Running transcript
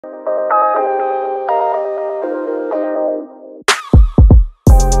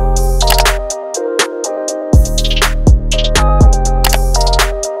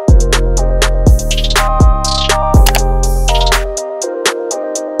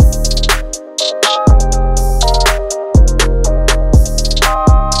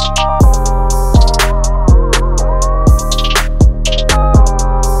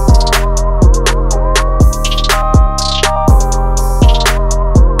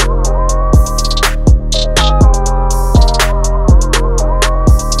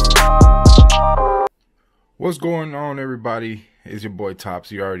What's going on, everybody? It's your boy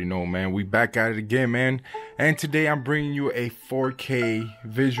Topz. You already know, man. We back at it again, man. And today I'm bringing you a 4K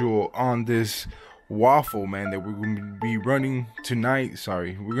visual on this waffle, man, that we're going to be running tonight.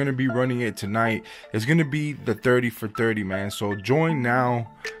 Sorry, we're going to be running it tonight. It's going to be the 30 for 30, man. So join now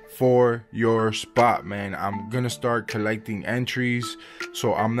for your spot, man. I'm going to start collecting entries,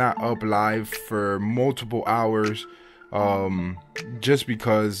 so I'm not up live for multiple hours. Just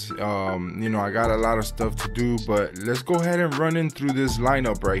because you know, I got a lot of stuff to do, but let's go ahead and run in through this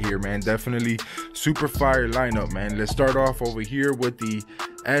lineup right here, man. Definitely super fire lineup, man. Let's start off over here with the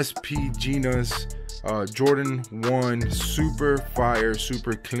SP Gina's Jordan 1 super fire,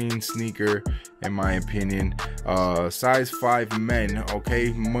 super clean sneaker, in my opinion. Size 5 men,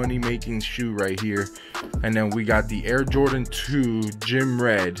 okay, money making shoe right here. And then we got the Air Jordan 2 Gym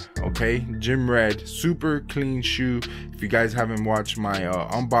Red, okay, Gym Red, super clean shoe. If you guys haven't watched my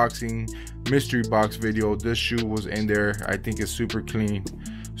unboxing mystery box video, this shoe was in there. I think it's super clean,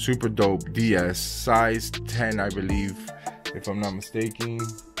 super dope. DS size 10, I believe, if I'm not mistaken.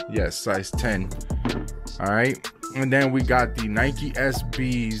 Yes, size 10. All right, and then we got the Nike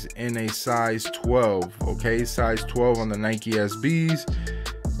SBs in a size 12, okay, size 12 on the Nike SBs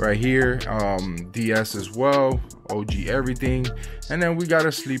right here. DS as well, OG everything. And then we got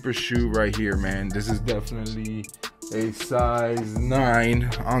a sleeper shoe right here, man. This is definitely a size 9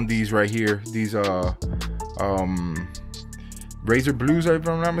 on these right here. These Razor Blues, if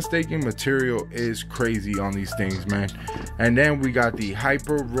I'm not mistaken. Material is crazy on these things, man. And then we got the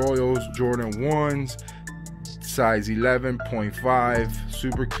Hyper Royals Jordan 1s, size 11.5,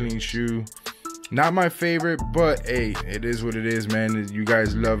 super clean shoe. Not my favorite, but hey, it is what it is, man. You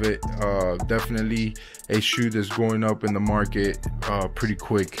guys love it. Definitely a shoe that's going up in the market pretty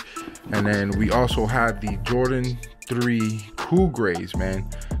quick. And then we also have the Jordan 3 Cool Grays, man.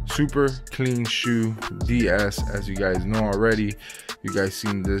 Super clean shoe, DS, as you guys know already. You guys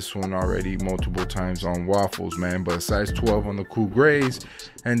seen this one already multiple times on Waffles, man. But size 12 on the Cool Grays.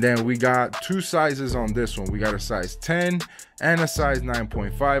 And then we got two sizes on this one. We got a size 10 and a size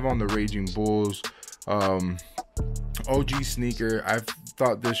 9.5 on the Raging Bulls. OG sneaker. I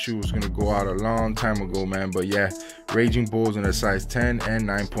thought this shoe was gonna go out a long time ago, man. But yeah, Raging Bulls in a size 10 and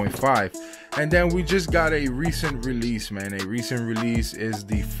 9.5. And then we just got a recent release, man. A recent release is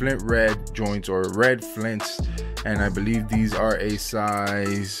the Flint Red joints, or Red Flints, and I believe these are a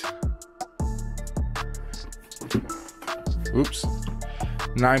size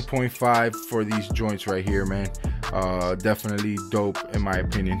 9.5 for these joints right here, man. Definitely dope in my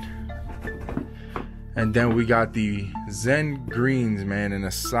opinion. And then we got the Zen Greens, man, in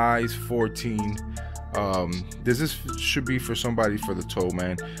a size 14. This should be for somebody for the toe,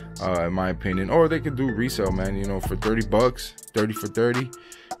 man, in my opinion. Or they could do resale, man, you know, for 30 bucks, 30 for 30.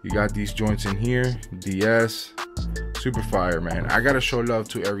 You got these joints in here, DS, super fire, man. I gotta show love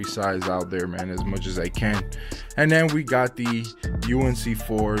to every size out there, man, as much as I can. And then we got the UNC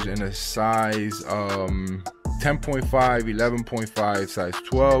 4s in a size 10.5, 11.5, size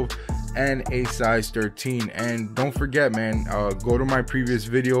 12, and a size 13. And don't forget, man, go to my previous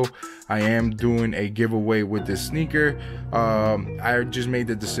video. I am doing a giveaway with this sneaker. I just made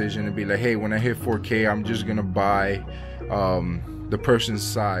the decision to be like, hey, when I hit 4K, I'm just gonna buy the person's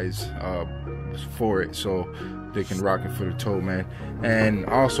size for it, so they can rock it for the toe, man. And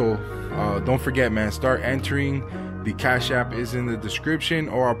also don't forget, man, start entering. The Cash App is in the description,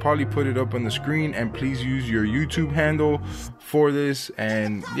 or I'll probably put it up on the screen. And please use your YouTube handle for this.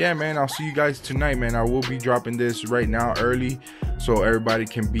 And yeah, man, I'll see you guys tonight, man. I will be dropping this right now early, so everybody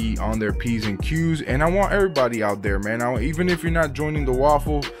can be on their P's and Q's. And I want everybody out there, man. Even if you're not joining the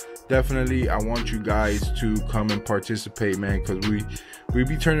Waffle, definitely I want you guys to come and participate, man, because we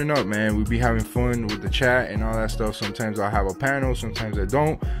be turning up, man. We be having fun with the chat and all that stuff. Sometimes I'll have a panel, sometimes I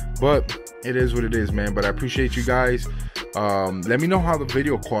don't, but it is what it is, man. But I appreciate you guys. Let me know how the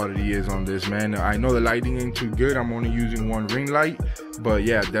video quality is on this, man. I know the lighting ain't too good. I'm only using one ring light, but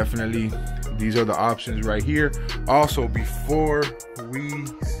yeah, definitely these are the options right here. Also, before we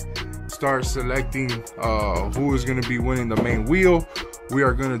start selecting who is going to be winning the main wheel, we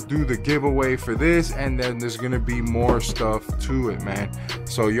are going to do the giveaway for this, and then there's going to be more stuff to it, man.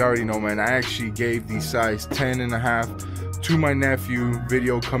 So you already know, man, I actually gave the size 10.5 to my nephew.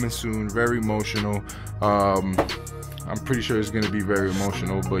 Video coming soon, very emotional. I'm pretty sure it's going to be very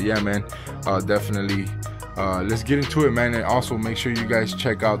emotional, but yeah, man, definitely let's get into it, man. And also make sure you guys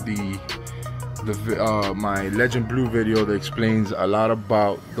check out my Legend Blue video that explains a lot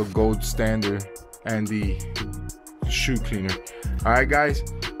about the gold standard and the shoe cleaner. All right, guys,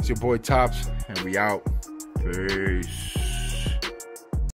 it's your boy Topz, and we out. Peace.